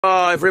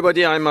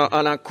Everybody, I'm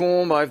Alain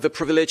Combes. I have the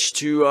privilege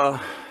to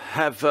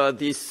have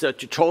this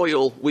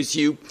tutorial with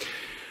you.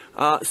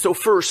 So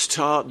first,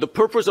 the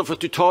purpose of a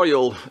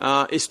tutorial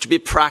is to be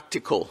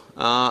practical.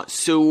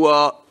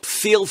 So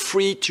feel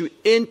free to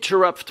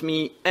interrupt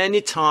me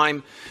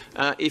anytime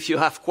if you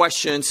have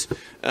questions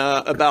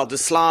about the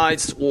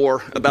slides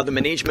or about the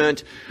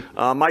management.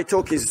 My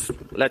talk is,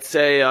 let's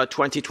say,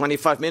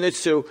 20-25 minutes,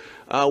 so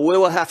we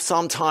will have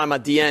some time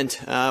at the end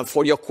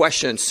for your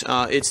questions.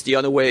 It's the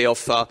other way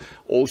of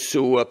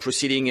also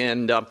proceeding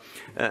and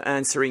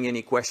answering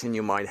any question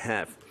you might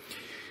have.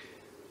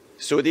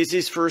 So this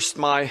is first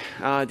my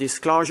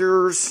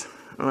disclosures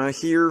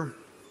here.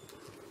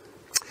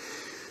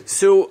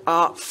 So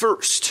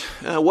first,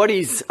 what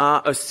is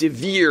a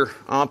severe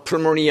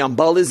pulmonary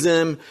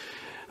embolism?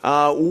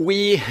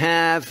 We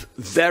have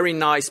very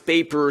nice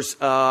papers.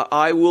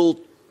 I will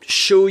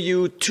show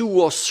you 2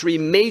 or 3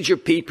 major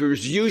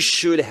papers you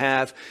should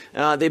have.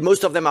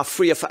 Most of them are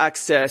free of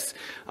access.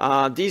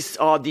 These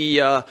are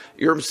the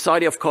European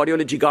Society of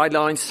Cardiology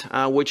guidelines,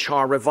 which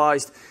are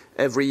revised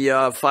every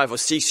 5 or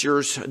 6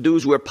 years.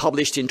 Those were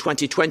published in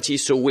 2020,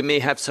 so we may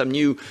have some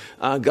new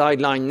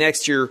guideline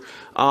next year.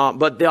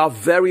 But they are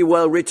very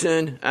well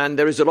written, and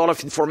there is a lot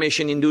of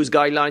information in those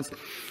guidelines.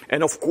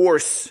 And of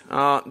course,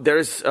 there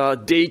is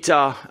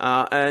data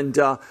and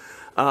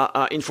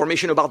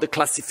information about the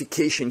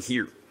classification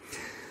here.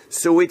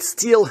 So it's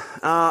still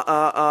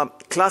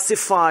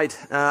classified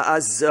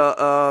as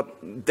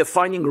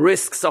defining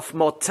risks of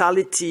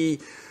mortality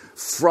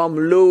from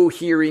low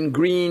here in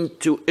green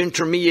to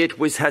intermediate,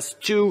 which has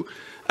 2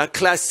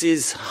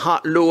 classes,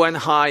 low and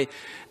high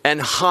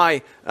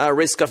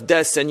risk of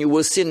death. And you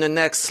will see in the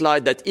next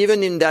slide that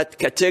even in that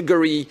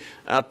category,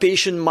 a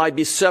patient might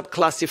be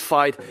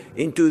subclassified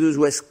into those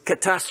with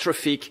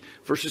catastrophic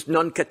versus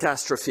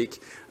non-catastrophic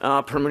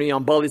pulmonary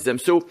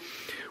embolism. So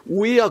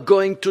we are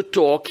going to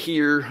talk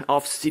here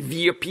of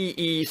severe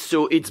PE,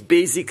 so it's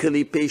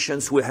basically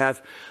patients who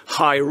have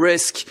high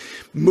risk.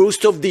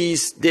 Most of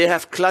these, they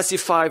have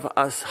classified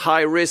as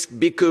high risk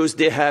because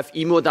they have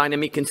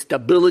hemodynamic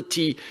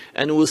instability,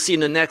 and we'll see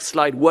in the next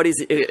slide what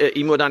is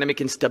hemodynamic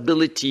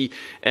instability.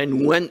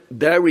 And when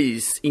there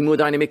is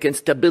hemodynamic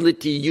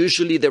instability,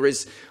 usually there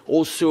is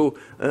also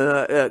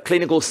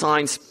clinical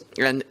signs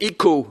and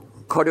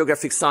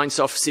echocardiographic signs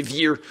of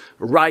severe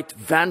right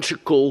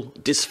ventricle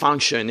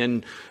dysfunction,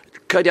 and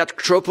cardiac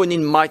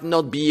troponin might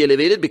not be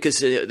elevated because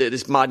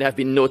this might have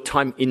been no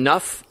time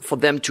enough for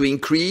them to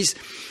increase.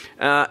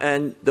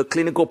 And the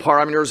clinical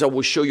parameters, I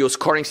will show you a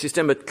scoring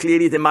system, but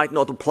clearly they might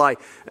not apply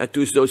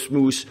to those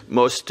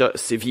most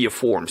severe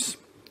forms.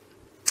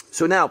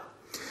 So now,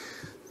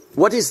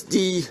 what is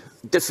the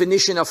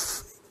definition of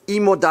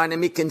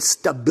hemodynamic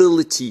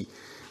instability,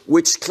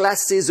 which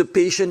classes a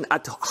patient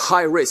at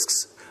high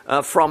risks?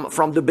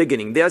 From the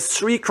beginning. There's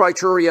 3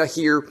 criteria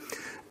here,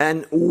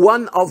 and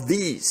one of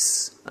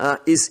these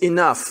is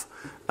enough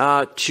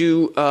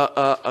to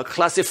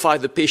classify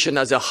the patient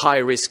as a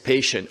high-risk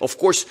patient. Of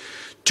course,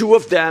 2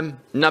 of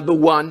them, number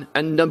 1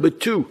 and number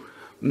 2,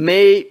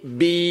 may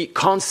be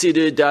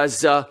considered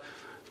as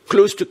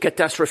close to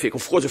catastrophic.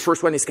 Of course, the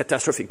first one is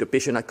catastrophic, the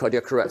patient at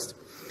cardiac arrest.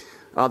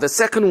 The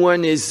second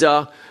one is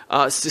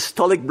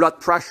systolic blood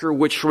pressure,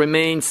 which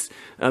remains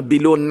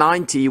below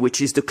 90,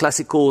 which is the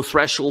classical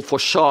threshold for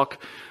shock,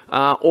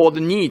 or the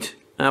need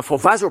for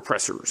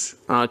vasopressors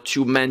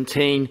to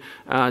maintain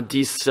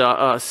this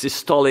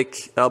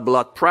systolic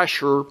blood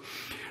pressure.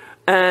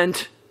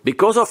 And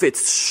because of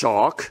its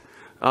shock,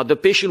 the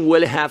patient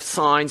will have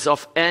signs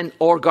of end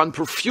organ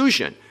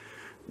perfusion.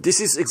 This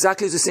is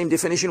exactly the same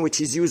definition which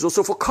is used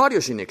also for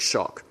cardiogenic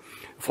shock,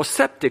 for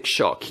septic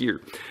shock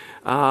here.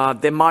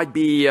 There might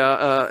be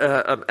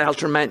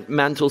altered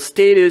mental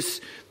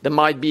status. There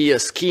might be a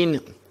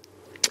skin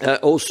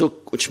also,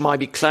 which might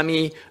be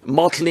clammy,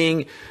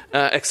 mottling,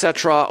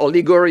 etc.,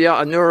 oliguria,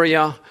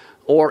 anuria,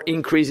 or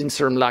increase in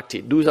serum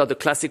lactate. Those are the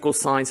classical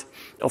signs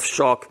of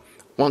shock.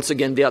 Once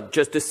again, they are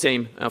just the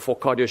same for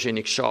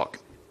cardiogenic shock.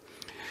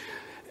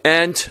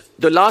 And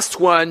the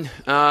last one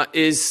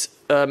is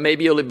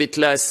maybe a little bit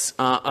less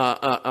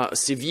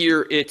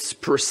severe. It's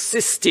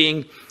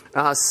persisting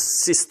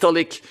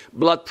systolic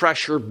blood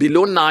pressure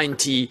below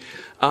 90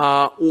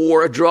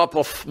 or a drop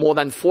of more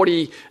than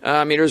 40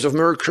 meters of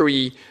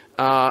mercury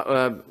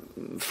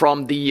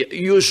from the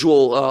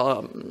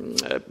usual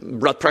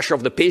blood pressure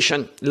of the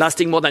patient,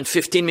 lasting more than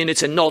 15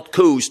 minutes and not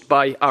caused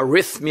by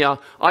arrhythmia,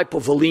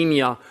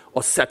 hypovolemia,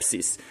 or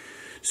sepsis.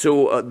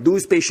 So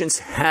those patients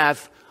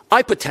have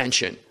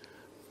hypertension.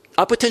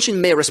 Hypertension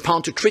may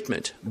respond to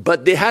treatment,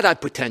 but they had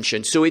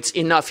hypertension, so it's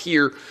enough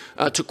here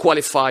to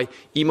qualify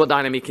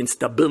hemodynamic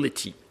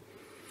instability.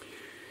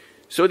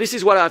 So this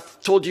is what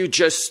I've told you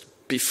just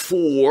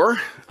before.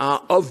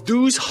 Of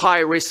those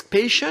high-risk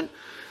patients,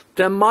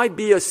 there might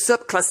be a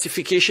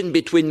subclassification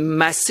between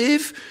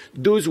massive,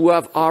 those who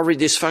have RV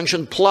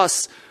dysfunction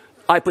plus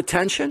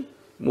hypertension,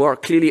 who are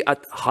clearly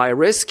at high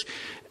risk,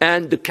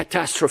 and the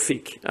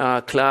catastrophic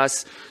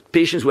class,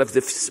 patients who have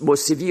the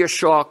most severe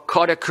shock,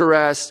 cardiac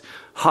arrest,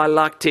 high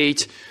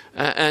lactate,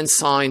 and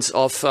signs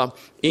of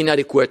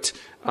inadequate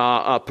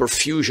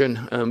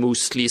perfusion,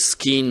 mostly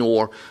skin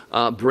or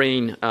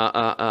brain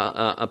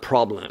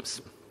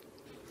problems.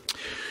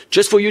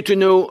 Just for you to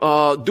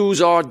know,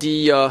 those are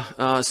the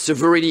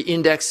severity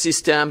index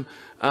system,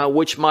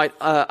 which might,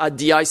 at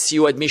the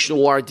ICU admission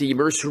or at the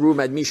emergency room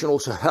admission,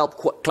 also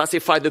help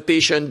classify the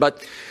patient.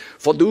 But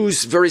for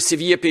those very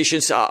severe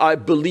patients, I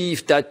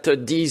believe that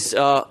these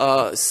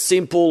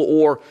simple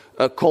or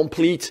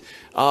complete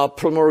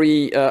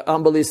pulmonary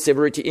embolism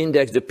severity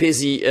index, the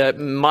PESI,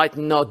 might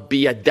not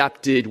be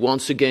adapted.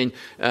 Once again,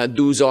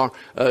 those are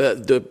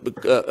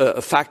the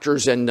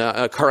factors and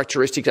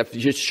characteristics I've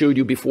just showed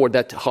you before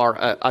that are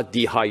at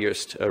the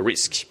highest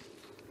risk.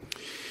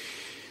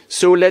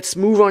 So let's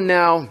move on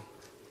now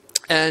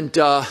and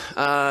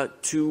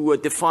to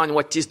define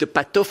what is the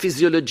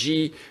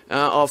pathophysiology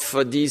of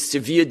this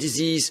severe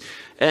disease.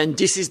 And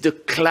this is the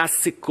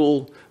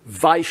classical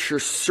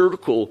vicious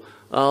circle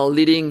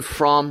leading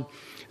from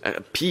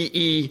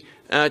PE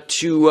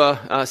to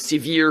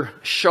severe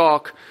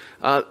shock.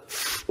 At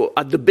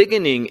the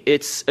beginning,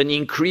 it's an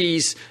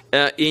increase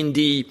in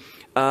the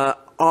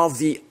of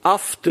the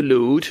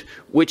afterload,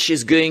 which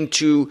is going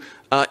to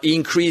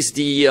increase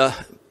the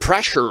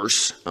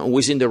pressures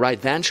within the right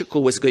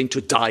ventricle, was going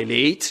to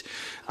dilate,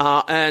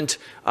 and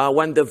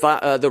when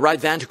the right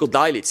ventricle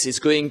dilates, it's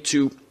going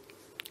to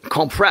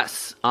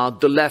compress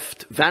the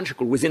left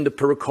ventricle within the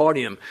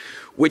pericardium,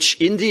 which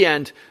in the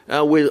end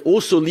will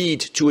also lead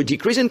to a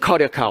decrease in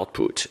cardiac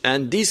output.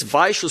 And this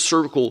vicious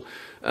circle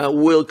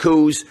will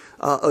cause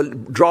a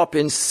drop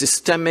in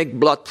systemic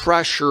blood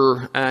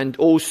pressure and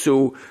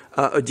also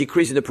a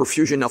decrease in the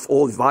perfusion of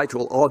all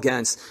vital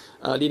organs,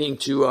 leading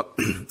to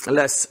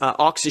less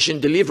oxygen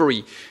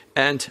delivery.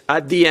 And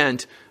at the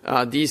end,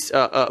 this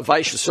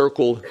vicious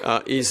circle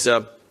is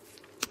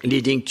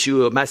leading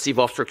to a massive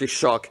obstructive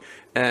shock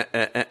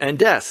and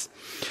death.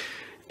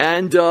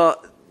 And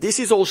this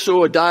is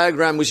also a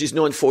diagram which is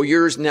known for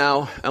years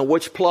now,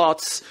 which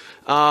plots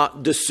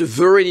the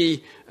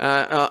severity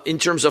in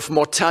terms of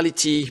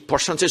mortality,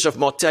 percentage of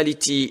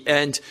mortality,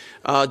 and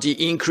the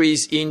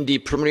increase in the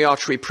pulmonary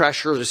artery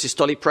pressure. The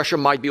systolic pressure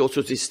might be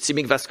also the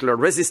systemic vascular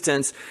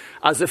resistance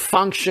as a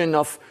function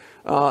of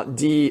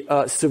the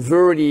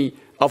severity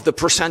of the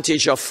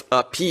percentage of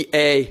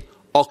PA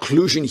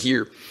occlusion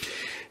here.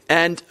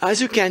 And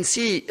as you can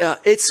see,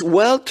 it's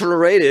well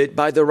tolerated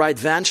by the right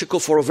ventricle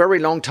for a very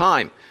long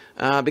time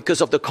because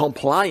of the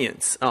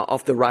compliance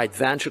of the right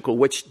ventricle,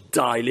 which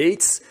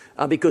dilates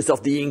because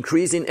of the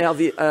increase in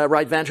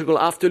right ventricle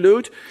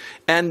afterload.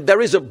 And there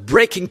is a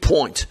breaking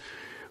point,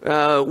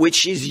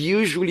 which is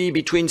usually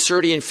between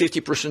 30 and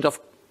 50% of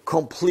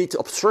complete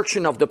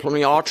obstruction of the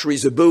pulmonary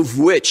arteries, above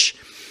which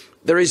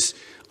there is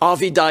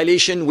RV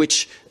dilation,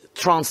 which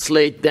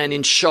translates then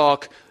in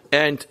shock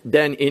and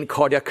then in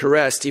cardiac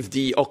arrest if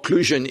the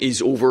occlusion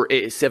is over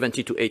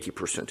 70 to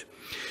 80%.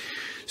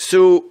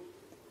 So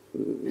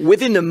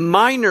within a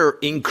minor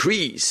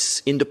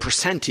increase in the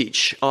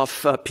percentage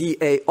of PA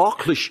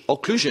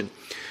occlusion,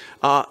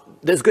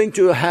 there's going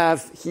to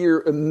have here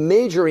a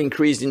major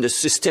increase in the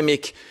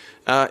systemic,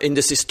 in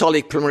the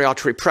systolic pulmonary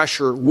artery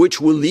pressure, which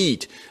will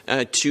lead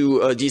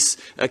to this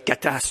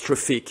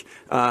catastrophic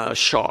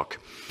shock.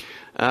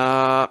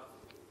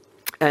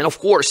 And of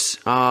course,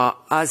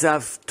 as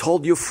I've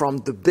told you from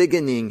the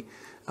beginning,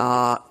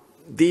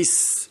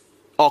 this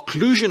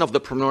occlusion of the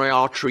pulmonary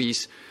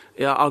arteries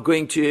are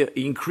going to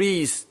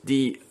increase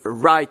the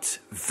right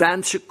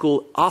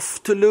ventricle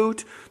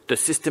afterload, the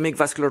systemic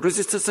vascular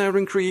resistance are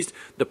increased,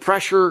 the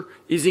pressure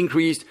is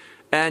increased,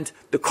 and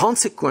the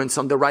consequence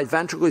on the right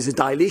ventricle is a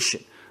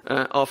dilation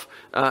of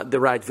the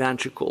right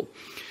ventricle.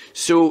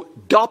 So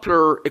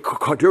Doppler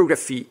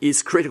echocardiography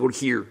is critical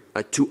here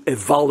to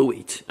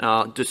evaluate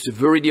the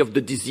severity of the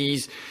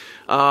disease,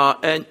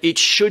 and it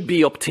should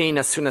be obtained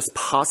as soon as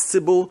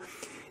possible.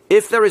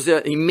 If there is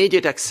an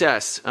immediate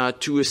access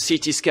to a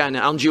CT scan,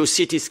 an angio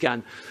CT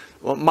scan,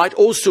 might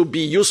also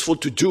be useful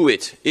to do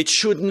it. It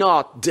should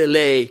not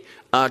delay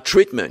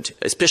treatment,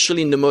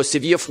 especially in the most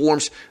severe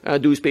forms,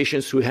 those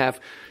patients who have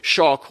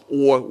shock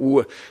or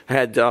who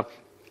had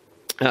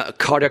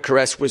cardiac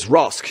arrest with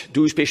ROSC.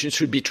 Those patients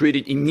should be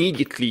treated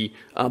immediately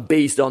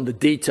based on the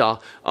data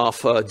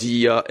of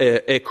the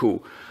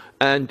echo.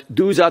 And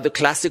those are the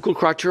classical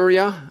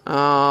criteria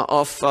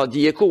of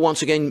the echo.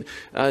 Once again,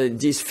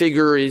 this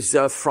figure is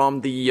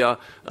from the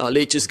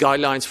latest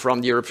guidelines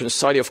from the European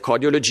Society of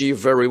Cardiology,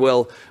 very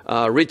well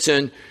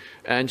written,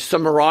 and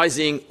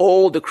summarizing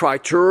all the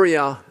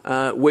criteria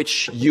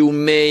which you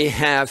may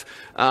have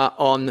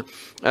on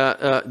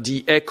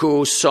the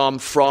echo, some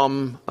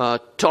from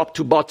top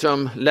to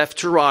bottom, left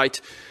to right.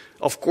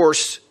 Of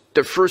course,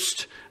 the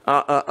first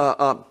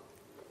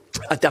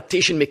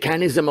adaptation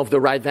mechanism of the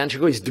right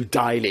ventricle is to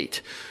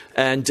dilate.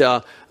 And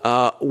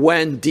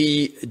when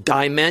the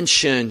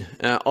dimension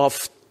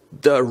of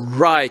the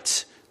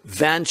right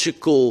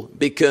ventricle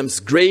becomes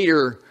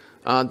greater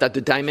than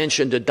the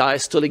dimension, the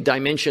diastolic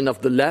dimension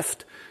of the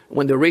left,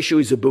 when the ratio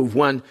is above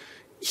 1,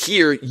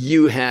 here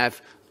you have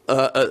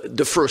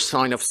the first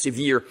sign of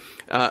severe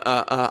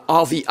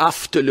RV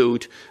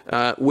afterload,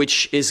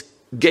 which is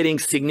getting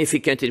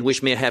significant and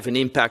which may have an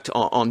impact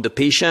on the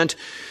patient.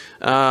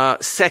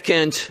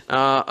 Second,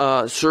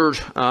 third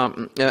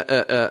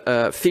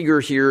figure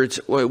here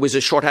with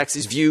a short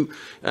axis view,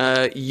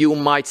 you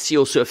might see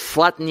also a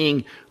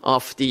flattening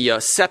of the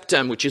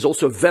septum, which is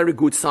also a very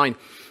good sign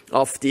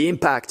of the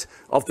impact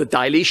of the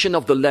dilation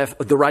of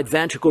the right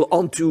ventricle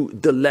onto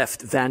the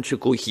left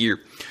ventricle here.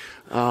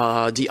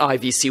 The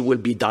IVC will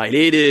be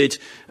dilated.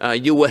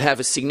 You will have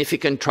a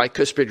significant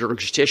tricuspid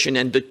regurgitation.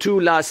 And the two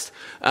last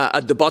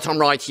at the bottom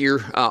right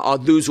here are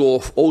those who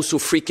are also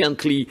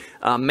frequently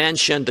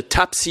mentioned, the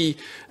TAPSI,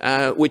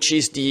 which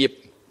is the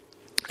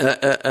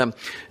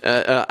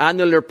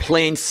annular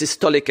plane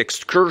systolic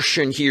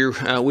excursion here,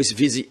 was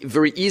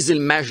very easily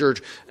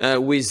measured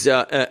with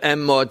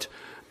M-mod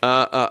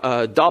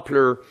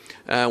Doppler.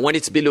 When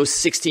it's below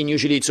 16,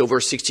 usually it's over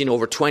 16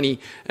 over 20.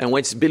 And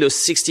when it's below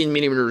 16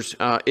 millimeters,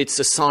 it's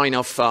a sign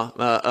of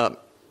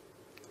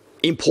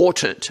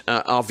important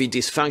RV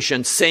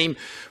dysfunction. Same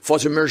for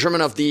the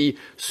measurement of the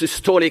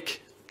systolic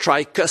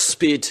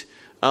tricuspid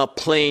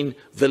plane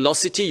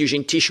velocity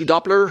using tissue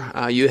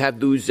Doppler. You have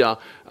those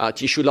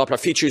tissue Doppler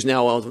features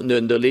now on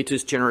the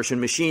latest generation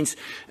machines.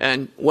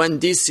 And when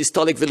this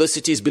systolic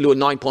velocity is below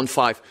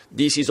 9.5,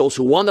 this is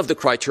also one of the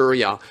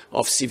criteria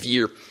of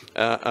severe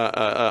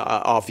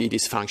RV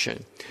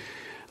dysfunction.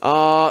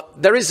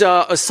 There is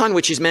a sign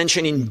which is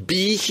mentioned in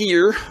B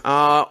here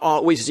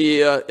with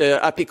the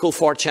apical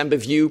four-chamber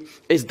view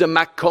is the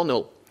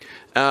McConnell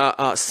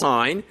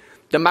sign.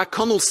 The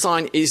McConnell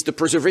sign is the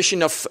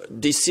preservation of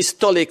the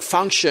systolic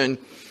function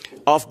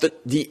of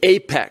the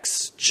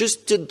apex,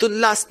 just the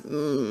last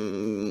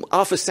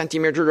half a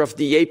centimeter of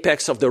the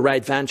apex of the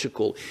right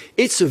ventricle.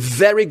 It's a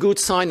very good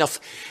sign of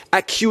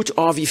acute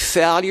RV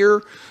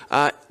failure.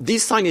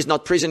 This sign is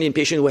not present in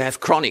patients who have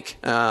chronic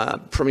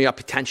pulmonary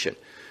hypertension,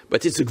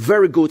 but it's a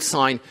very good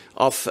sign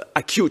of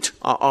acute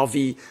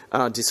RV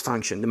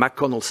dysfunction, the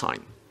McConnell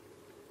sign.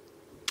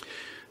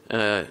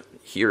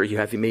 Here you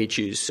have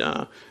images.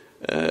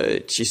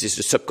 This is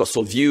the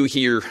subcostal view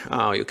here.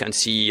 You can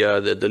see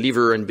the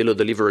liver, and below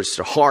the liver is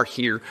the heart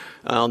here.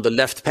 On the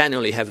left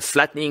panel, you have a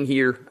flattening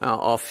here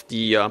of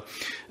the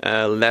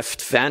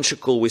left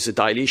ventricle with the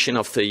dilation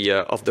of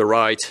the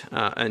right,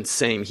 and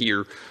same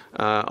here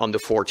on the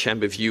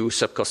four-chamber view,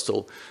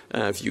 subcostal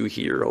view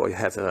here. Or you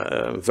have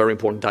a very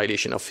important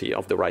dilation of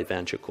the right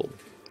ventricle.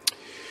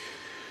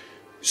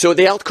 So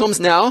the outcomes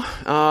now,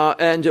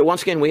 and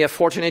once again, we are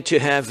fortunate to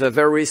have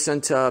very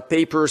recent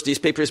papers. These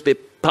papers were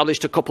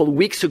published a couple of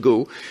weeks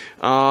ago.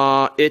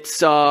 It's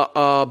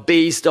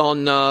based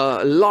on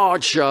a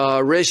large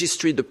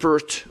registry, the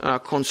PERT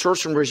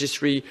consortium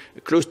registry,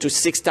 close to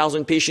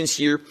 6,000 patients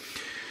here.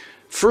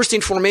 First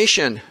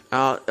information,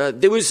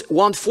 there was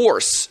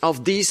 1/4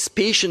 of these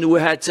patients who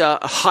had a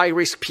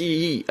high-risk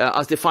PE,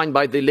 as defined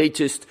by the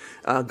latest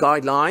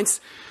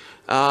guidelines.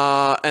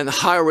 And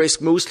high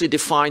risk mostly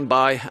defined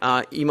by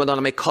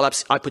hemodynamic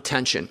collapse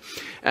hypotension.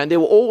 And they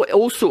were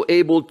also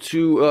able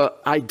to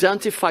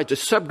identify the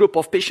subgroup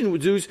of patients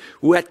with those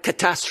who had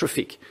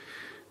catastrophic,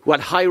 who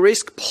had high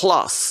risk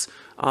plus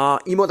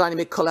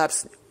hemodynamic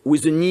collapse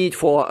with the need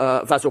for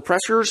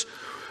vasopressors,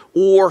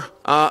 or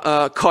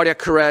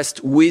cardiac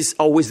arrest with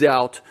or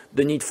without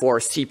the need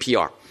for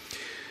CPR.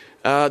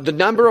 The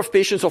number of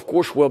patients, of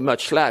course, were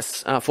much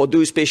less for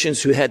those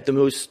patients who had the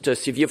most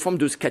severe form,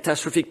 those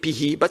catastrophic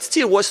PE, but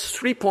still was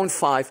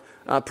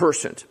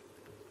 3.5%.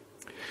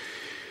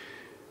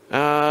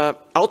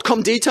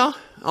 Outcome data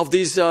of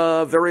this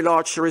very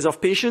large series of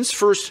patients.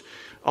 First,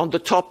 on the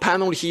top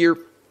panel here,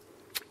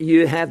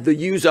 you have the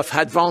use of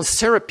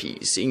advanced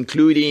therapies,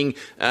 including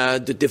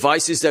the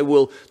devices that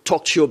we'll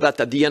talk to you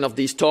about at the end of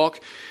this talk.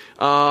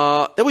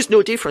 There was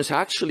no difference,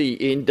 actually,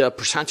 in the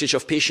percentage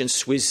of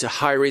patients with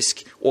high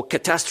risk or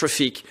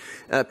catastrophic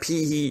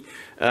PE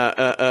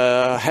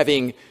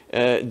having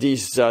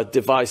this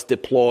device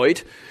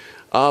deployed.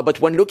 But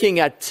when looking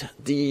at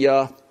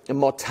the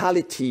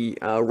mortality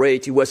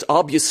rate, it was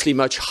obviously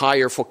much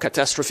higher for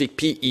catastrophic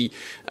PE,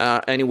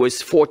 and it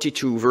was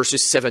 42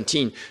 versus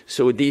 17.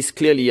 So this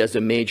clearly has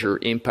a major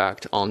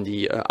impact on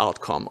the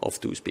outcome of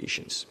those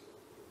patients.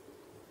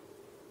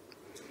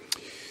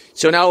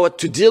 So now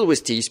to deal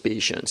with these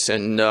patients,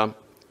 and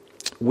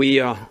we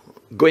are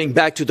going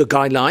back to the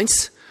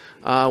guidelines.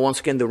 Once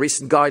again, the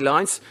recent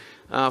guidelines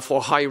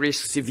for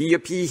high-risk severe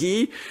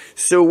PE.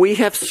 So we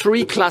have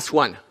 3 class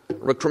 1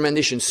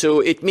 recommendations. So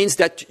it means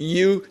that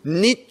you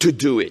need to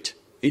do it.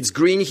 It's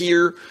green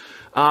here.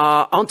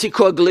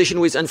 Anticoagulation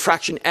with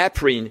infraction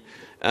heparin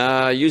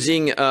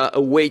using a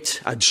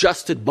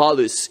weight-adjusted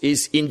bolus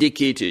is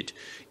indicated.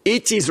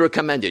 It is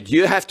recommended.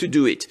 You have to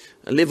do it.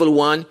 Level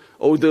 1,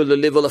 although the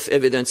level of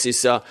evidence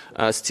is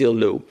still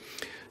low.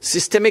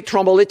 Systemic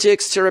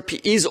thrombolytics therapy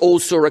is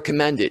also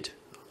recommended.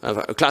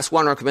 A class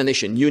 1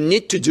 recommendation. You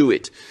need to do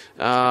it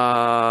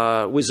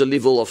with a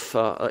level of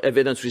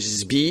evidence which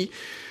is B.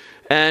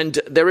 And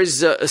there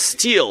is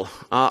still,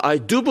 I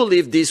do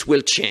believe this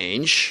will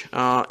change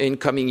in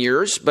coming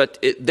years,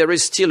 but there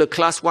is still a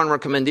class 1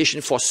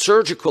 recommendation for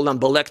surgical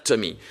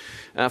embolectomy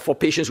for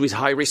patients with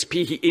high-risk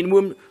PE in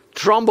whom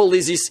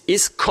thrombolysis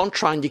is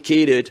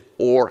contraindicated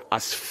or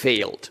has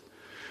failed.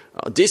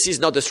 This is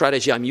not the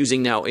strategy I'm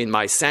using now in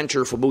my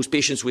center for most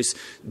patients with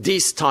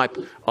this type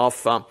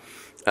of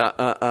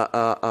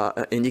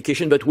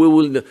indication, but we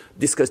will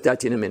discuss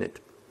that in a minute.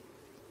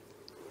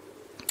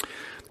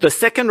 The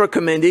second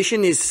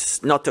recommendation is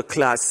not a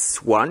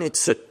class 1,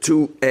 it's a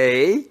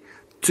 2A.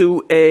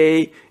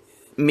 2A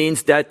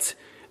means that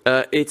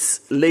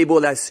it's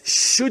labeled as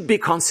should be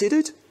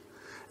considered,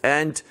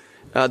 and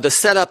the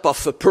setup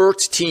of a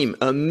PERT team,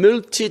 a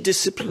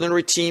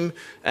multidisciplinary team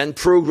and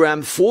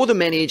program for the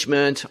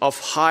management of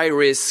high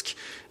risk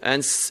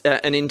and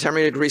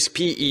intermediate risk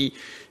PE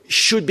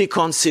should be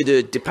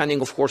considered,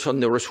 depending, of course, on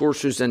the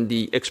resources and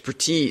the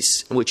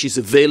expertise which is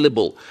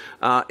available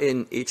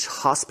in each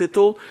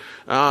hospital.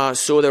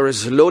 So there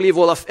is a low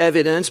level of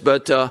evidence,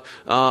 but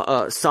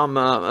some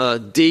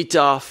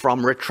data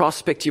from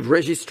retrospective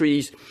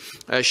registries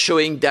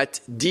showing that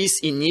this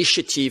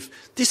initiative,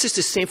 this is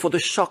the same for the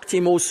shock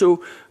team also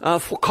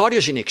for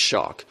cardiogenic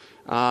shock.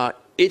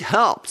 It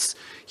helps.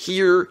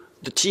 Here,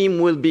 the team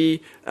will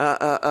be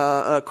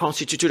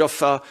constituted of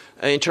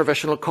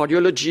interventional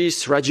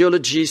cardiologists,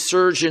 radiologists,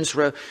 surgeons,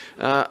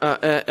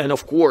 and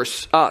of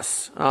course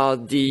us,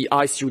 the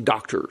ICU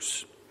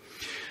doctors.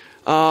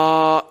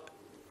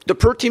 The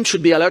PERT team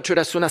should be alerted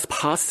as soon as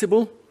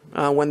possible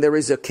when there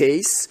is a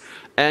case,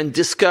 and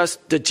discuss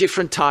the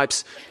different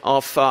types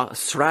of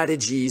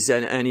strategies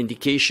and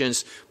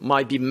indications.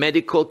 Might be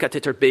medical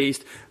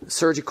catheter-based,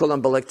 surgical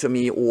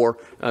embolectomy, or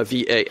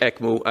VA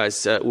ECMO,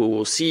 as we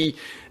will see.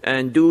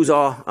 And those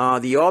are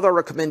the other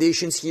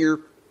recommendations here.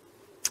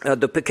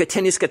 The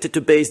percutaneous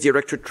catheter-based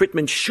directed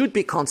treatment should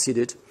be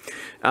considered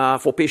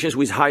for patients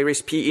with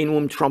high-risk PE in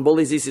whom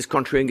thrombolysis is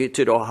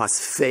contraindicated or has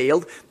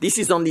failed. This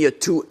is only a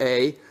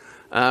 2A,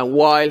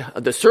 while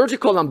the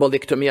surgical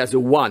embolectomy has a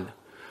 1.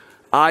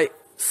 I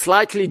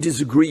slightly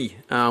disagree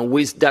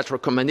with that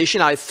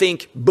recommendation. I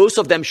think both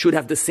of them should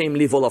have the same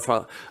level of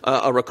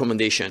a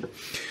recommendation.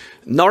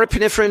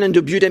 Norepinephrine and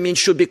dobutamine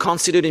should be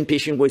considered in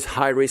patients with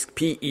high-risk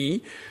PE.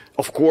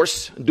 Of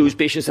course, those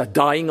patients are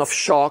dying of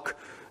shock.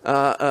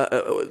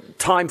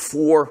 Time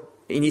for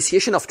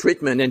initiation of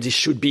treatment, and this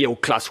should be a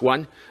class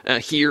 1.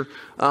 Here,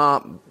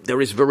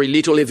 there is very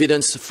little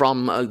evidence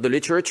from the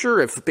literature.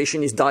 If a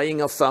patient is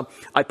dying of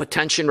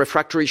hypertension,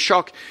 refractory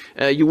shock,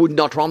 you would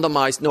not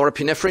randomize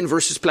norepinephrine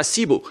versus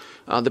placebo.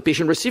 The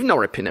patient received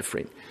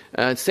norepinephrine.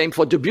 Same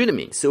for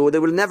dobutamine. So there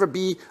will never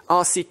be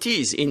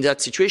RCTs in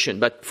that situation.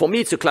 But for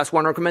me, it's a class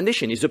 1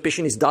 recommendation. If the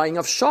patient is dying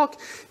of shock,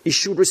 he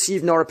should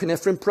receive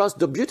norepinephrine plus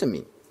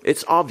dobutamine.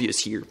 It's obvious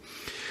here.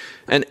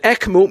 And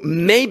ECMO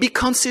may be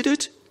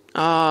considered.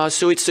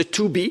 So it's a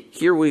 2B.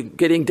 Here we're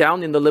getting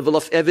down in the level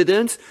of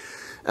evidence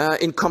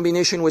in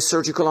combination with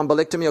surgical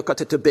embolectomy or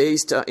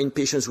catheter-based in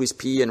patients with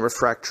PE and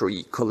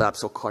refractory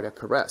collapse or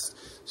cardiac arrest.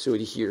 So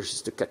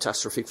here's the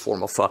catastrophic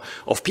form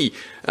of PE.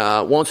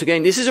 Once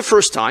again, this is the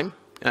first time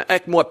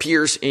ECMO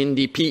appears in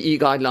the PE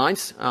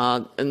guidelines,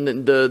 and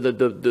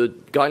the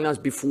guidelines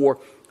before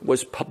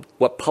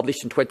were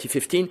published in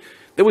 2015.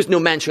 There was no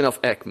mention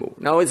of ECMO.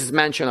 Now there is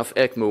mention of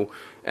ECMO,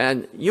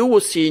 and you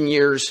will see in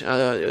years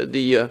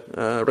the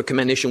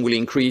recommendation will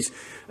increase,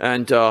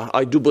 and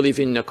I do believe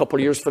in a couple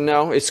of years from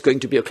now it's going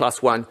to be a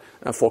class 1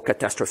 for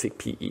catastrophic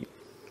PE,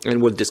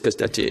 and we'll discuss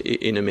that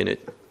in a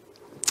minute.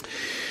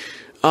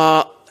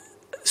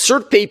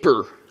 Third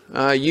paper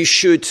you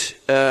should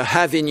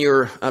have in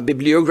your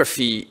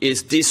bibliography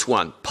is this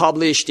one,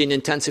 published in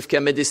Intensive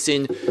Care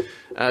Medicine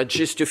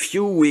just a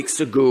few weeks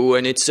ago,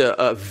 and it's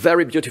a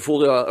very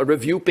beautiful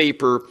review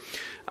paper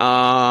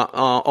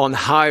on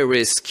high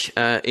risk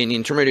in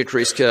intermediate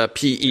risk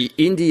PE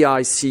in the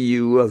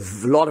ICU.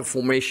 A lot of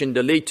information,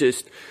 the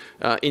latest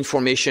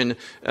information,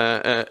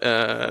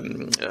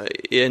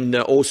 and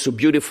also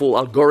beautiful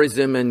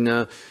algorithm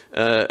and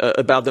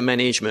about the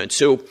management.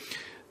 So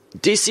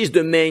this is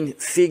the main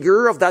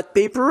figure of that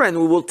paper, and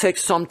we will take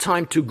some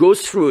time to go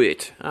through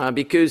it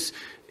because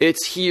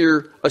it's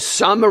here a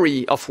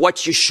summary of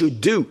what you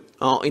should do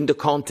in the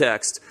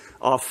context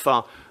of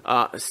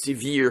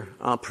severe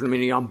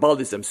pulmonary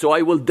embolism. So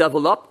I will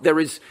develop. There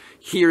is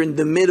here in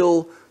the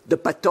middle the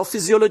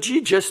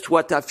pathophysiology, just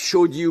what I've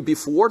showed you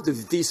before,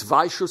 this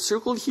vicious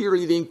circle here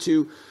leading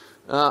to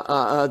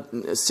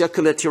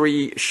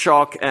circulatory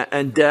shock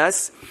and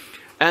death.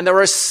 And there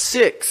are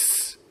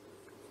 6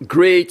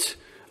 great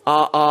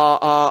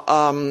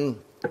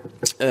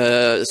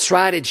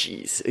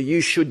strategies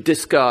you should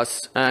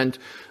discuss and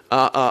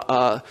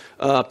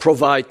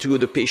provide to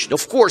the patient.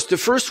 Of course, the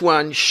first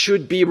one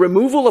should be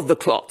removal of the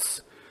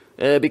clots,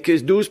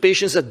 because those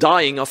patients are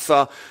dying of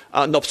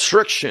an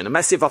obstruction, a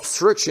massive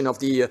obstruction of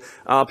the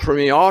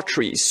pulmonary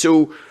arteries.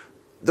 So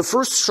the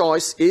first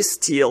choice is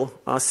still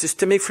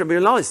systemic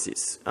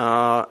fibrinolysis.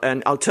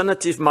 An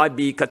alternative might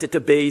be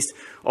catheter-based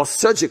or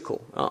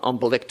surgical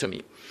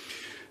embolectomy.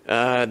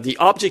 The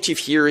objective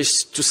here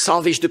is to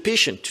salvage the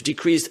patient, to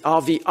decrease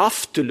RV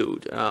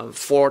afterload.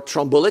 For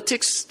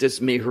thrombolytics,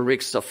 there's major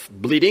risks of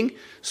bleeding,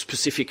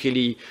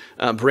 specifically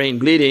brain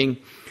bleeding,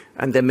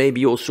 and there may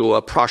be also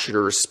a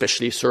procedure,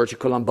 especially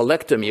surgical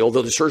embolectomy.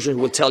 Although the surgeon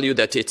will tell you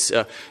that it's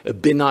a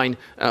benign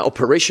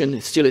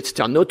operation, still it's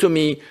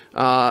sternotomy.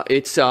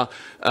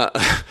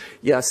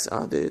 Yes,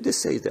 they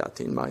say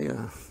that in my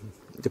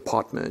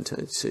department.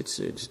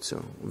 It's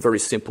a very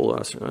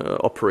simple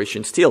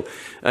operation. Still,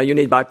 you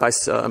need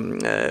bypass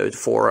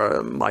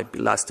for might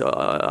last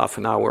half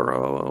an hour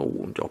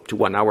up to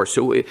 1 hour.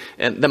 So,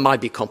 and there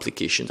might be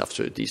complications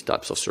after these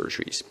types of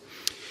surgeries.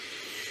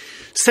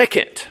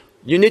 Second,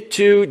 you need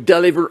to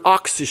deliver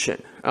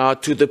oxygen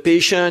to the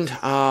patient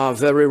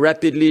very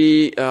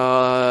rapidly.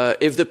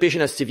 If the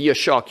patient has severe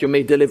shock, you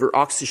may deliver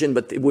oxygen,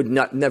 but it would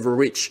never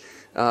reach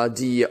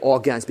the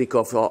organs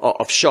because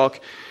of shock.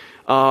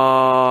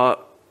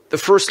 The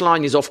first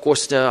line is, of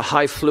course, the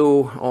high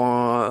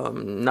flow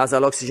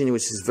nasal oxygen,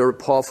 which is very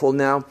powerful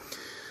now.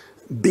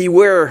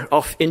 Beware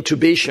of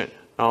intubation.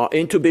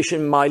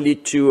 Intubation might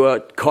lead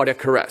to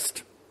cardiac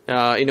arrest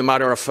in a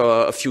matter of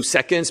a few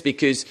seconds,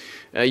 because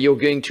you're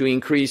going to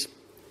increase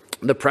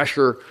the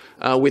pressure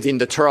within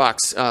the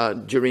thorax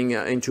during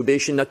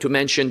intubation, not to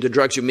mention the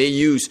drugs you may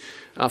use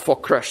for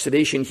crush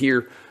sedation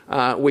here,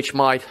 which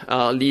might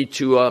lead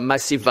to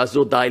massive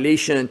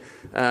vasodilation,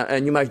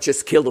 and you might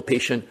just kill the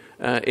patient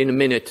in a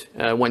minute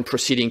when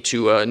proceeding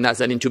to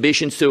nasal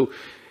intubation. So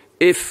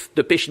if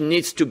the patient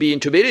needs to be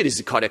intubated, it's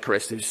a cardiac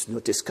arrest, there's no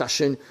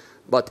discussion.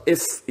 But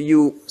if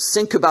you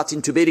think about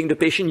intubating the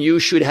patient, you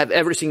should have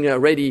everything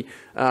ready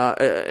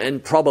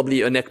and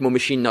probably an ECMO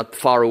machine not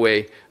far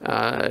away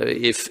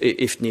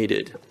if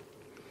needed.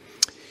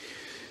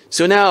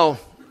 So now,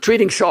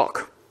 treating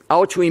shock,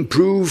 how to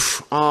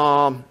improve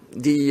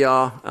the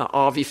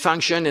RV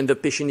function, and the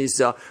patient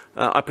is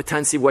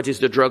hypertensive, what is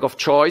the drug of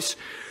choice?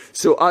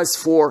 So as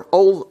for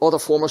all other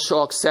forms of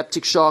shock,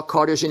 septic shock,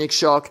 cardiogenic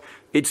shock,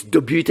 it's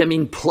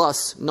dobutamine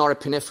plus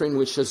norepinephrine,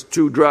 which is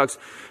two drugs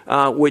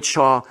which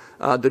are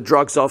the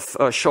drugs of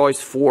choice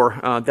for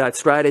that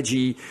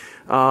strategy.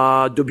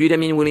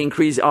 Dobutamine will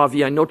increase RV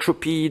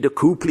inotropy, the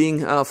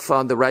coupling of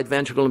the right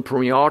ventricle and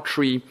pulmonary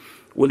artery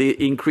will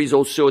increase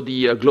also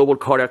the global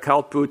cardiac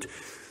output.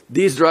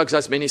 These drugs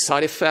has many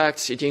side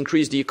effects. It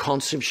increases the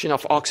consumption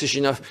of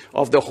oxygen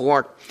of the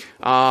heart.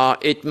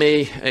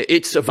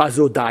 It's a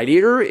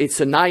vasodilator. It's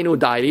an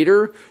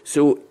inodilator.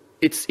 So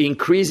it's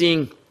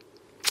increasing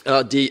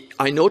the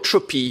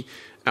inotropy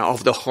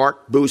of the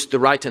heart, both the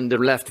right and the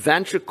left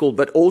ventricle,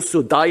 but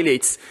also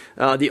dilates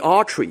the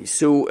arteries.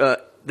 So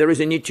there is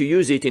a need to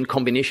use it in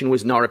combination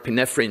with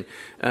norepinephrine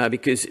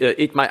because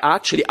it might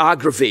actually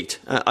aggravate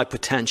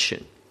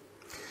hypertension.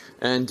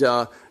 And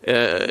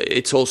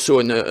it's also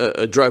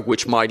a drug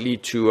which might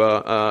lead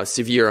to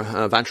severe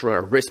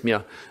ventricular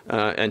arrhythmia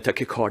and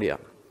tachycardia.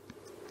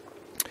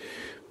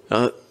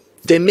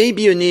 There may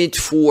be a need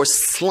for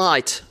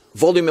slight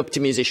volume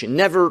optimization.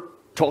 Never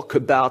talk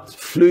about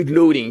fluid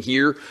loading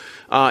here.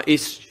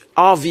 It's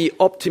RV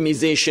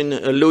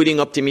optimization, loading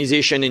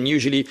optimization, and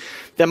usually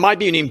there might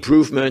be an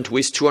improvement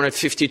with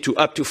 250 to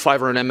up to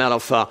 500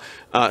 ml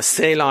of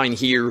saline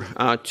here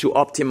to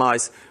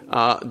optimize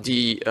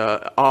the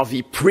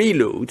RV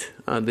preload.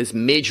 There's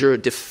major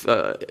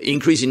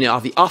increase in the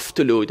RV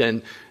afterload,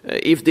 and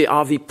if the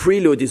RV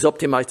preload is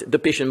optimized, the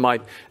patient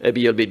might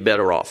be a bit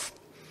better off.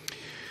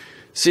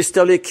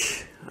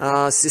 Systemic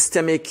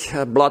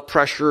blood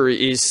pressure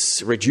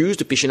is reduced.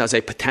 The patient has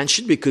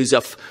hypertension because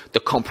of the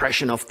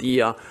compression of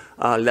the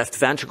left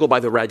ventricle by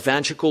the right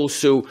ventricle.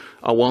 So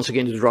once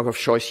again, the drug of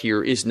choice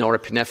here is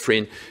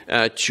norepinephrine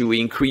to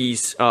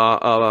increase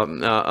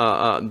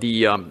the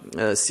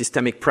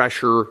systemic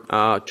pressure,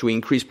 to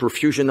increase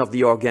perfusion of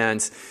the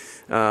organs,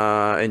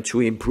 and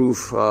to improve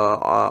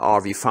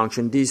RV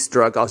function. This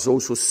drug has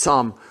also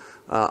some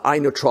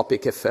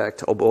inotropic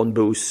effect on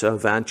both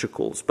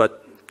ventricles,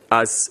 but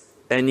as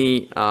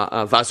any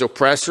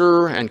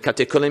vasopressor and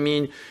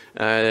catecholamine,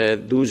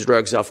 those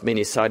drugs have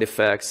many side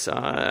effects,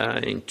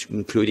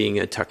 including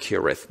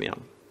tachyarrhythmia.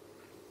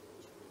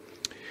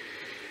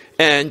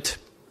 And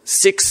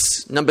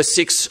number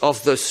six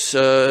of those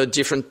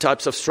different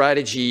types of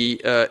strategy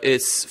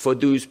is for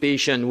those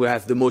patients who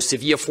have the most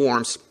severe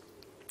forms,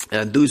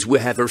 those who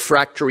have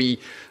refractory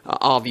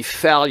RV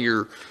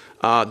failure.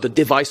 The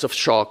device of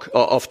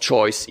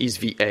choice is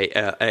the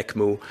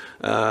ECMO,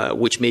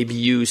 which may be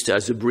used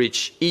as a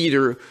bridge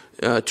either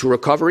to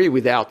recovery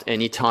without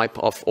any type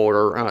of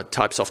other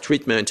types of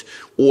treatment,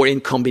 or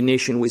in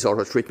combination with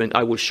other treatment.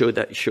 I will show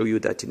you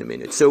that in a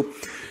minute. So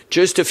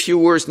just a few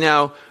words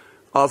now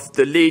of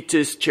the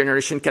latest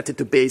generation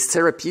catheter-based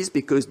therapies,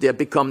 because they have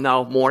become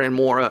now more and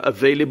more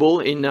available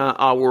in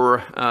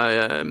our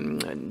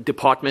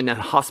department and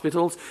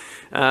hospitals.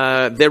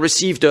 They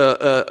received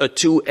a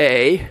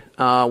 2A,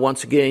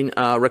 once again,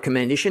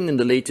 recommendation in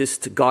the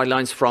latest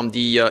guidelines from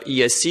the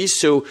ESC.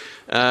 So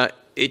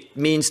it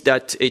means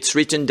that it's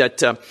written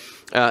that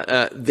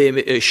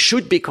they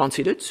should be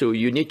considered. So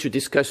you need to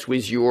discuss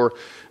with your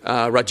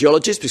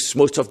radiologist, because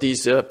most of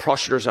these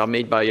procedures are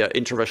made by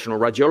interventional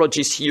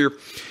radiologists here.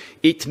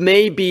 It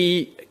may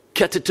be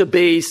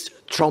catheter-based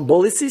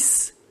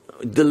thrombolysis,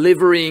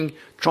 delivering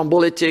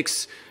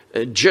thrombolytics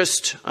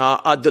just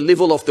at the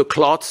level of the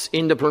clots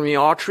in the pulmonary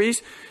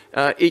arteries.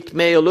 It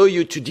may allow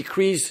you to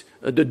decrease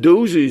the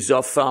doses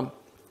of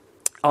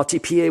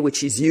RTPA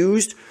which is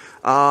used,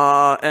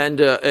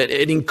 and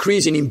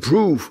increase and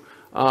improve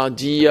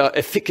the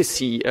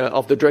efficacy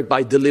of the drug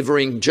by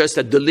delivering just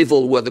at the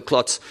level where the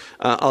clots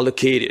are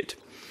located.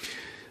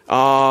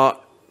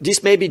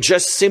 This may be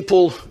just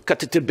simple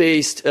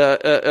catheter-based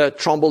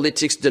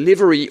thrombolytics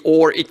delivery,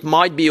 or it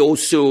might be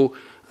also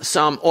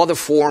some other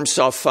forms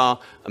of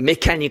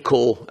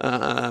mechanical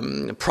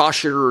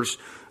procedures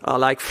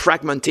like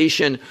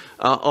fragmentation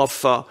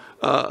of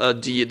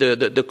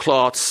the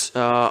clots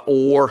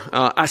or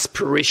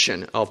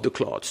aspiration of the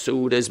clots.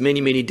 So there's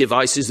many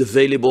devices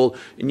available.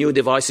 New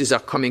devices are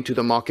coming to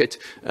the market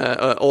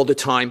all the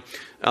time.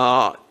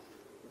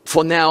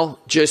 For now,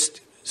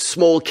 just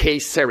small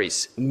case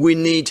series. We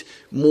need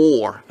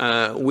more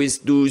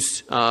with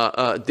those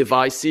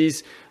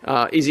devices.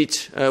 Is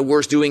it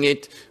worth doing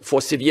it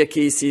for severe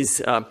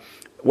cases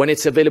when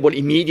it's available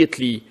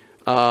immediately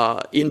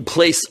in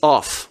place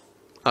of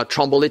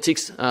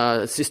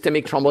thrombolytics,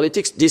 systemic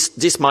thrombolytics?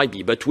 This might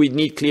be, but we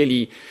need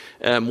clearly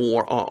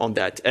more on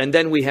that. And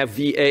then we have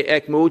VA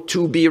ECMO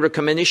 2B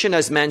recommendation,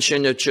 as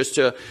mentioned just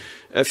a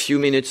few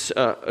minutes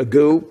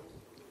ago.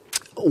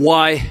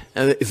 Why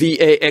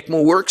VA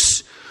ECMO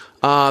works?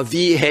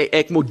 VA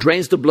ECMO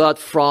drains the blood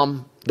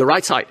from the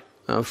right side,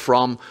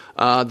 from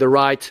the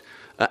right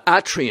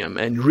atrium,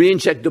 and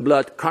re-inject the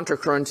blood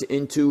countercurrent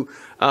into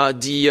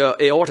the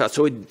aorta.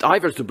 So it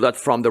diverts the blood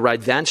from the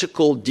right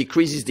ventricle,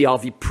 decreases the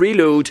RV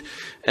preload,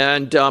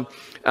 and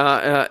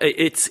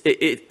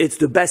it's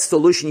the best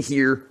solution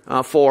here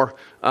for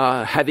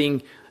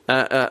having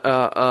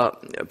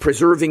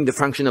preserving the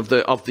function of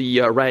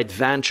the right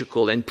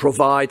ventricle and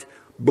provide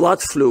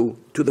blood flow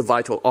to the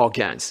vital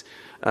organs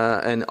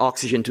and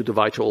oxygen to the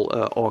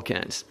vital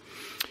organs.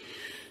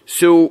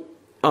 So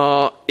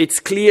it's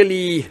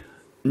clearly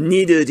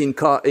needed in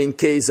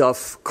case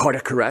of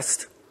cardiac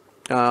arrest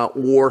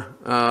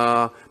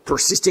or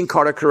persisting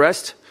cardiac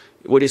arrest,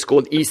 what is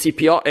called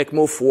eCPR,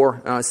 ECMO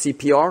for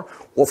CPR,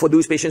 or for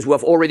those patients who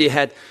have already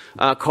had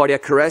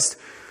cardiac arrest.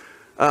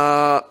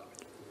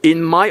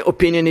 In my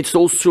opinion, it's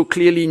also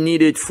clearly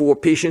needed for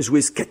patients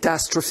with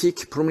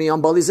catastrophic pulmonary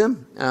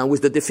embolism,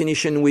 with the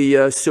definition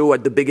we saw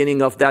at the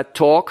beginning of that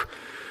talk.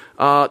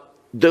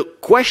 The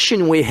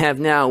question we have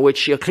now,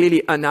 which are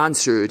clearly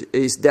unanswered,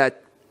 is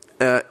that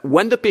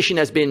when the patient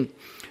has been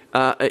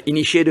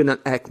initiated on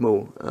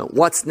ECMO,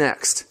 what's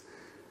next?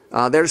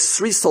 There's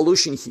three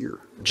solutions here.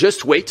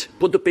 Just wait,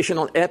 put the patient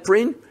on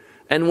heparin,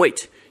 and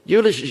wait.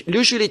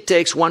 Usually it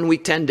takes 1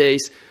 week, 10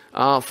 days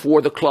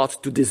for the clots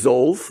to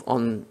dissolve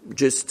on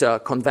just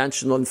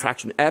conventional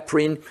infarction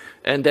heparin,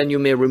 and then you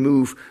may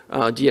remove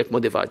the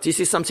ECMO device. This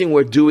is something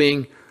we're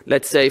doing,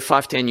 let's say,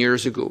 5-10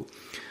 years ago.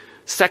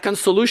 Second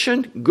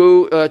solution,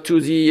 go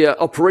to the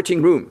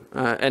operating room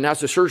and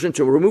ask the surgeon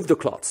to remove the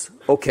clots.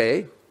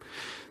 Okay.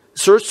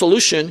 Third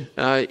solution,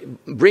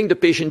 bring the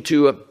patient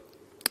to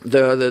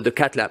the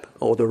cath lab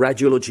or the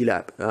radiology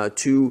lab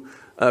to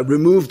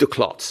remove the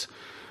clots.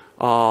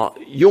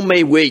 You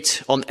may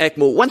wait on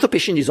ECMO. When the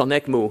patient is on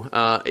ECMO,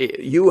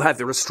 you have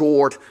the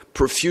restored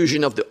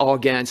perfusion of the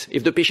organs.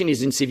 If the patient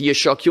is in severe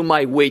shock, you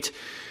might wait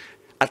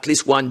at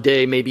least 1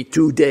 day, maybe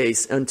 2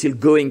 days, until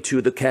going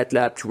to the cath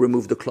lab to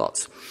remove the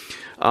clots.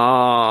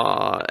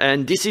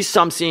 And this is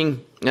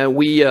something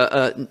we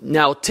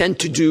now tend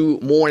to do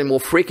more and more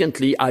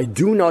frequently. I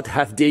do not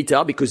have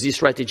data because this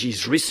strategy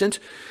is recent.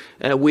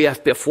 We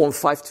have performed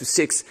 5 to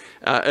 6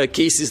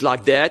 cases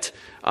like that.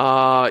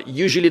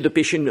 Usually the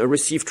patient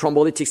received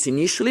thrombolytics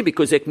initially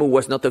because ECMO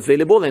was not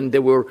available, and they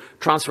were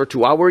transferred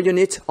to our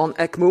unit on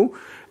ECMO.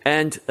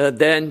 And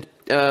then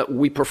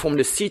we perform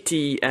the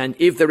CT, and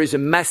if there is a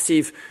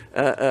massive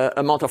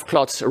amount of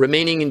clots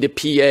remaining in the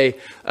PA,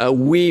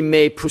 we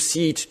may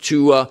proceed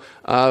to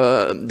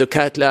the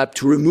cath lab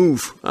to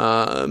remove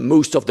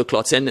most of the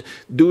clots. And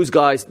those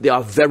guys, they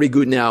are very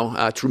good now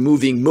at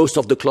removing most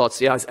of the clots.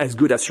 They are as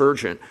good as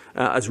surgeon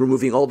as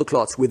removing all the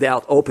clots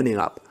without opening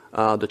up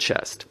the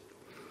chest.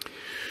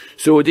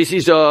 So this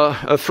is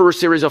a first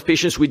series of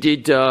patients we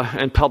did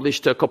and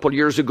published a couple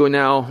years ago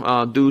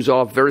now. Those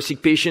are very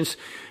sick patients.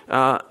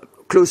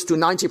 Close to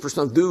 90%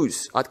 of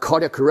those had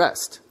cardiac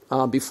arrest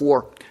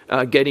before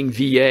getting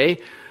VA.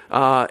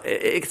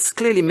 It's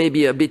clearly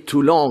maybe a bit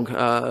too long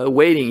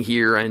waiting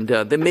here, and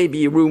there may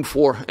be room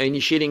for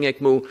initiating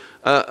ECMO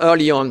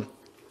early on.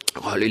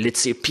 Well,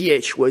 let's say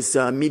pH was,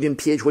 median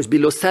pH was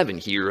below 7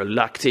 here,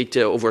 lactate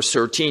over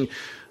 13.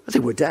 They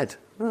were dead.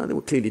 They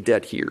were clearly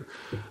dead here.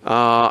 We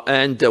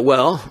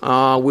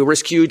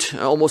rescued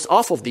almost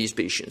half of these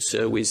patients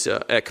with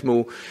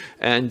ECMO.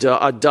 And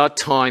at that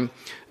time,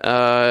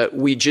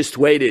 we just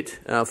waited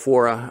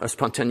for a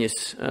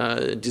spontaneous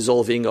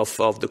dissolving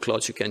of the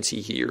clots. You can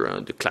see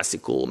here the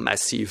classical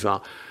massive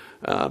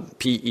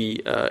PE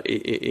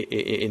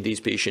in these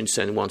patients,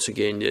 and once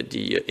again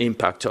the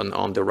impact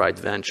on the right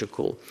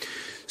ventricle.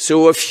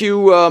 So a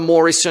few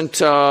more recent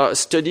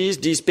studies.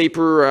 This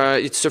paper,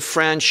 it's a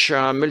French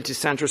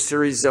multi-center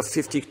series of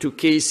 52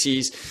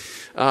 cases,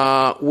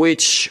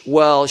 which,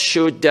 well,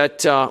 showed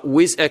that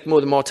with ECMO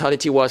the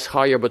mortality was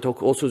higher, but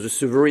also the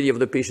severity of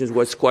the patients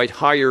was quite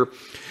higher.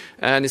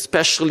 And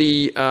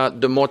especially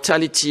the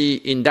mortality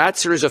in that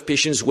series of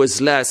patients was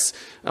less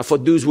for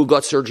those who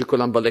got surgical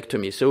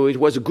embolectomy. So it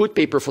was a good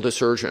paper for the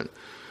surgeon.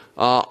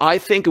 I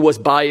think it was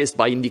biased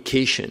by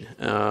indication.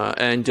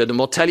 And the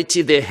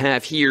mortality they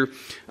have here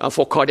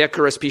for cardiac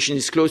arrest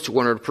patients is close to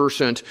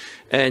 100%.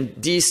 And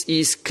this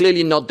is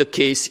clearly not the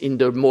case in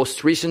the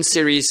most recent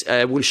series.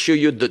 I will show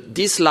you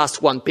this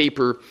last one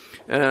paper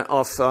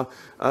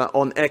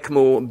on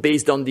ECMO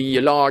based on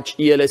the large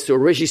ELSO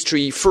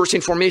registry. First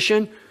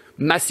information,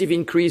 massive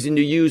increase in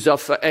the use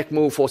of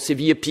ECMO for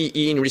severe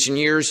PE in recent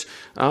years,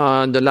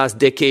 in the last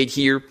decade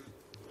here.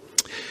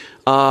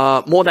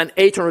 More than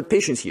 800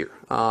 patients here.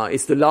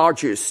 It's the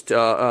largest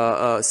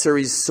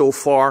series so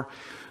far.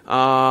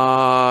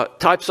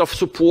 Types of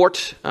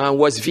support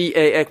was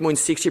VA ECMO in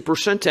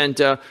 60%,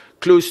 and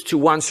close to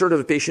 1/3 of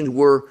the patients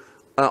were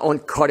on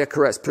cardiac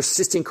arrest,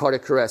 persisting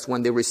cardiac arrest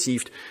when they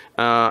received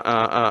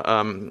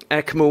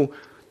ECMO.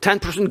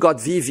 10% got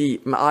VV.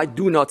 I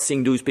do not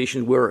think those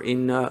patients were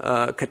in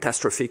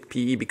catastrophic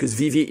PE because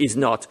VV is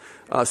not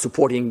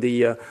supporting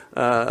the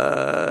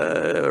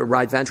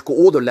right ventricle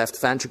or the left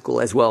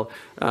ventricle as well.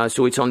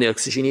 So it's only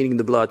oxygenating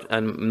the blood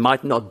and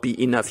might not be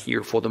enough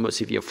here for the most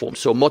severe form.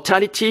 So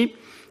mortality,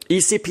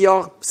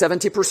 ECPR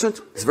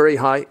 70%. It's very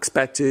high,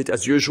 expected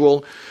as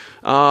usual.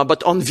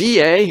 But on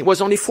VA, it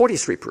was only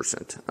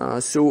 43%.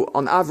 So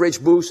on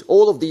average, both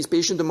all of these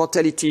patients, the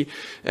mortality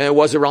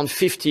was around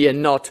 50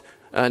 and not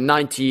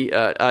 90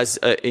 as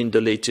in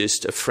the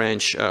latest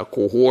French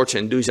cohort,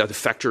 and those are the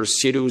factors: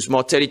 serious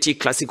mortality,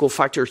 classical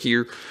factor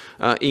here,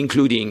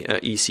 including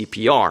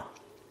ECPR.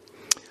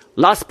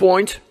 Last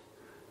point,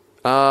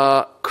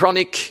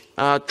 chronic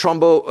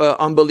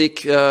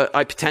thromboembolic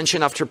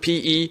hypertension after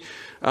PE.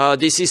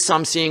 This is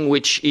something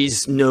which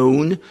is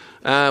known,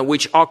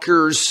 which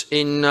occurs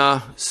in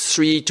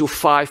 3 to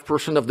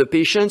 5% of the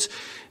patients,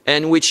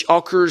 and which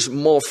occurs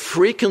more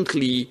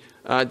frequently.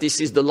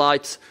 This is the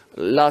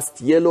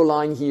last yellow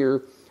line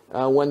here,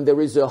 when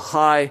there is a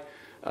high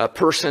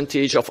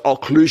percentage of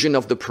occlusion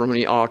of the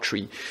pulmonary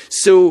artery.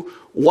 So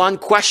one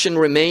question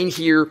remains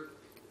here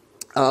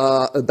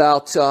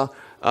about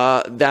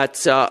that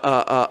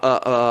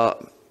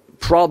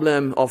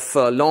problem of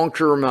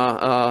long-term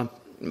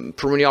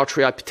pulmonary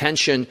artery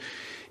hypertension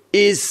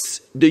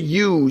is the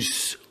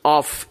use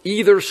of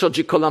either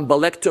surgical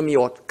embolectomy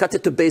or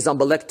catheter-based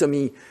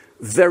embolectomy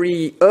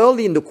very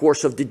early in the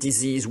course of the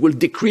disease will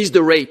decrease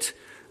the rate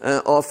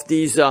of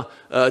these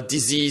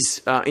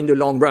disease in the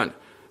long run.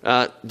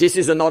 This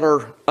is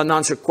another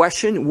unanswered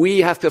question.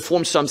 We have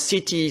performed some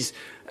CTs,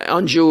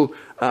 angio,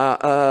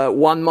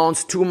 1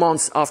 month, 2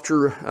 months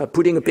after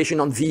putting a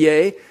patient on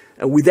VA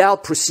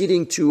without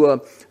proceeding to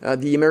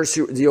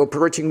the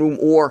operating room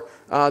or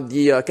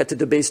the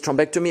catheter-based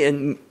thrombectomy.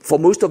 And for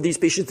most of these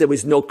patients, there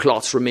was no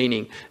clots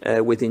remaining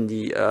within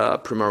the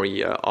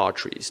pulmonary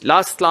arteries.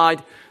 Last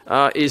slide.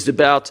 Is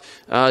about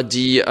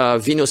the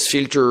venous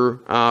filter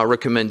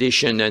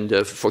recommendation,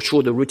 and for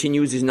sure the routine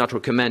use is not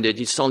recommended.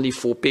 It's only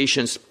for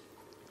patients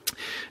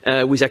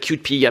with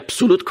acute PE,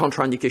 absolute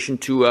contraindication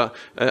to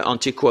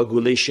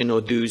anticoagulation,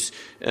 or those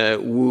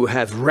who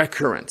have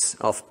recurrence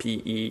of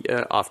PE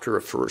after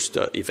a first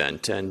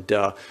event. And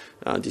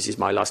this is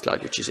my last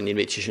slide, which is an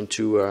invitation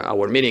to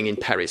our meeting in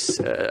Paris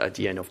at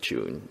the end of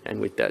June. And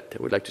with that,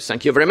 I would like to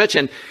thank you very much.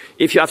 And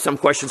if you have some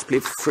questions,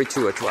 please feel free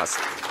to ask.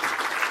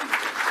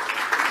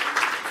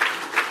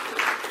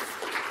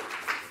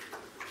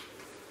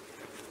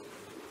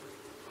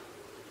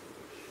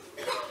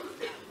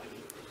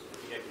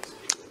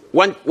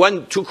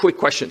 Two quick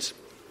questions.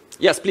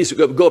 Yes, please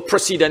go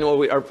proceed. And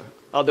the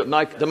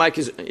mic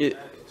is. I'd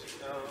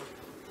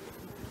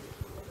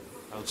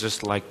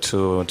just like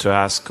to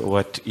ask,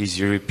 what is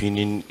your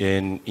opinion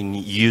in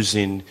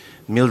using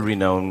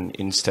milrinone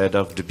instead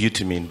of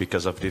dobutamine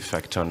because of the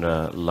effect on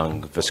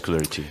lung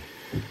vascularity?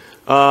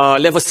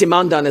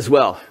 Levosimendan as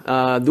well.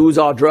 Those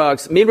are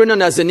drugs.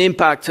 Milrinone has an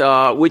impact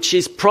which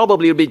is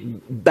probably a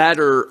bit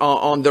better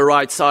on the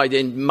right side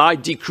and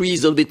might decrease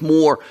a little bit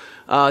more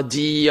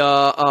the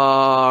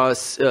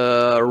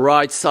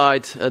right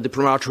side, the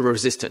pulmonary artery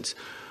resistance.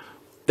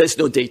 There's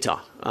no data.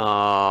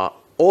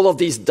 All of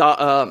these,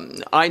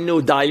 I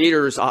know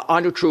dilators are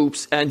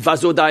inotropes and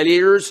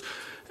vasodilators,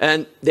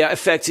 and their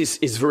effect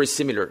is very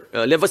similar.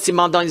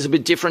 Levosimendan is a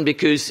bit different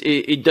because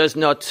it does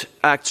not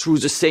act through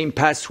the same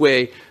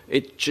pathway.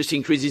 It just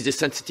increases the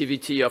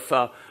sensitivity of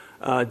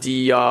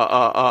the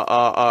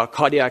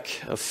cardiac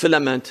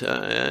filament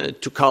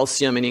to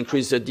calcium and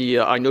increases the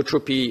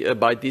inotropy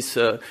by this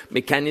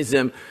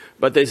mechanism.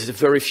 but there's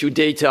very few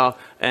data,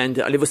 and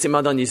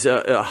levosimendan is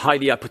a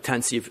highly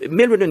hypotensive.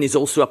 Milrinone is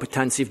also a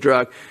hypotensive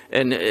drug,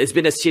 and it's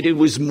been associated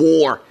with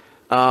more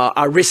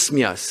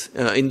arrhythmias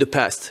in the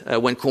past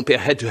when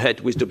compared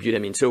head-to-head with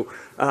dobutamine. So,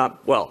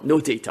 well,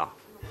 no data.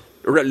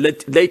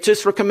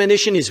 Latest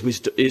recommendation is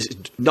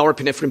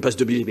norepinephrine plus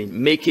dobutamine.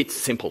 Make it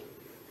simple.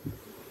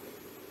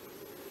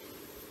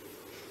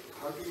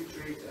 How do you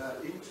treat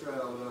intra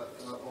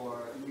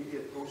or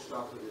immediate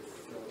postoperative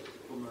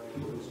pulmonary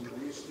embolism?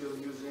 Are you still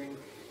using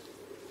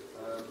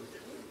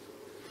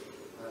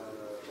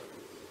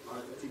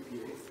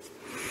TPA?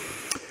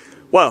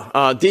 Well,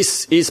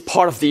 this is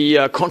part of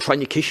the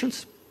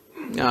contraindications.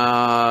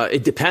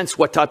 It depends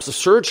what types of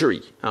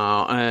surgery,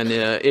 and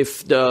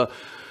if the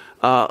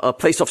a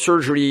place of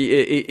surgery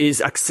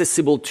is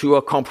accessible to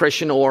a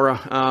compression or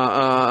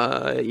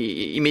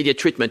immediate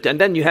treatment. And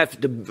then you have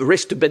the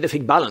risk to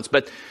benefit balance.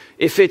 But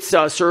if it's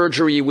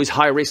surgery with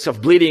high risk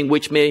of bleeding,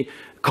 which may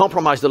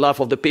compromise the life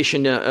of the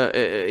patient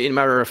in a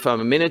matter of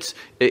minutes,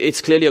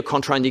 it's clearly a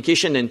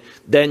contraindication. And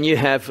then you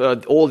have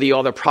all the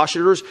other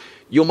procedures.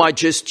 You might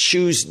just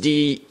choose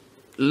the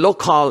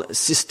local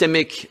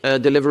systemic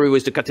delivery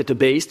with the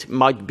catheter-based,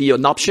 might be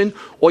an option,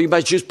 or you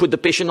might just put the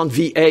patient on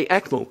VA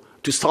ECMO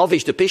to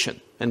salvage the patient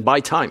and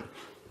buy time.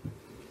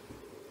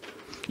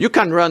 You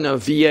can run a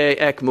VA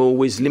ECMO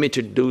with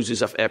limited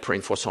doses of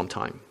heparin for some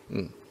time. I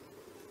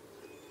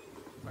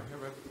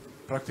have a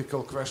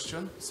practical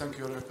question. Thank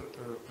you for your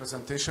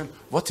presentation.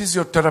 What is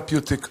your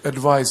therapeutic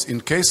advice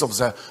in case of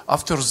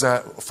after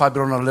the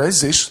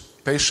fibrinolysis,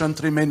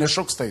 patient remain in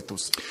shock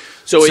status?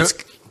 So it's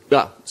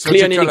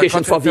clear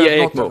indication for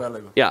VA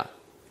ECMO. Yeah,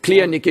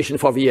 clear indication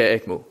for VA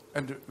ECMO.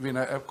 And when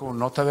ECMO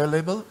not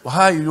available,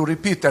 how you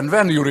repeat and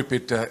when you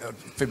repeat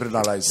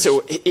fibrinolysis?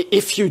 So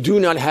if you do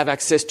not have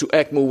access to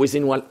ECMO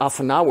within half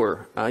an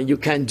hour, you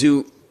can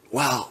do,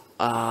 well,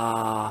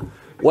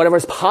 whatever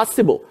is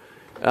possible.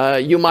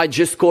 You might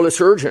just call a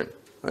surgeon.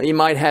 You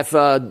might have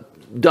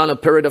done a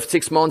period of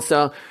 6 months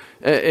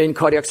in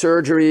cardiac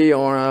surgery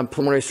or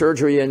pulmonary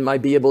surgery and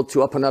might be able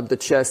to open up the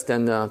chest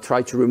and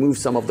try to remove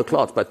some of the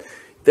clots. But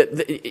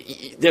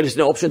there is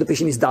no option. The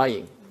patient is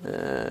dying.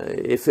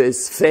 If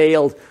it's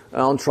failed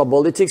on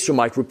thrombolytics, you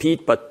might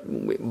repeat, but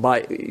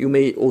you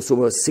may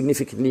also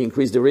significantly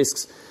increase the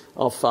risks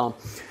of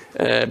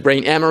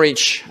brain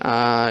hemorrhage.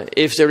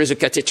 If there is a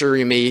catheter,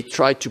 you may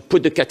try to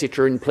put the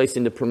catheter in place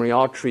in the pulmonary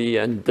artery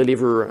and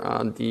deliver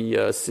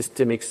the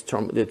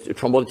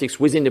thrombolytics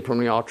within the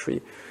pulmonary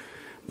artery.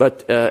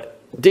 But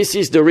this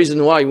is the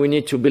reason why we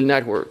need to build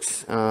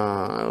networks.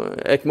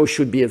 ECMO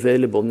should be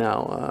available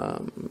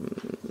now.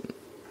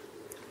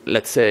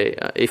 Let's say,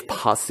 if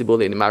possible,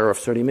 in a matter of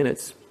 30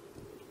 minutes.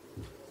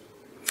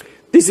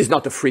 This is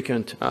not a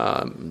frequent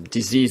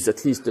disease,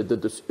 at least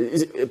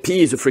PE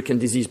is a frequent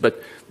disease,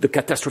 but the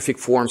catastrophic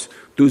forms,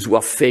 those who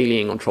are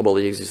failing on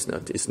thrombolytics,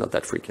 is not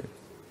that frequent.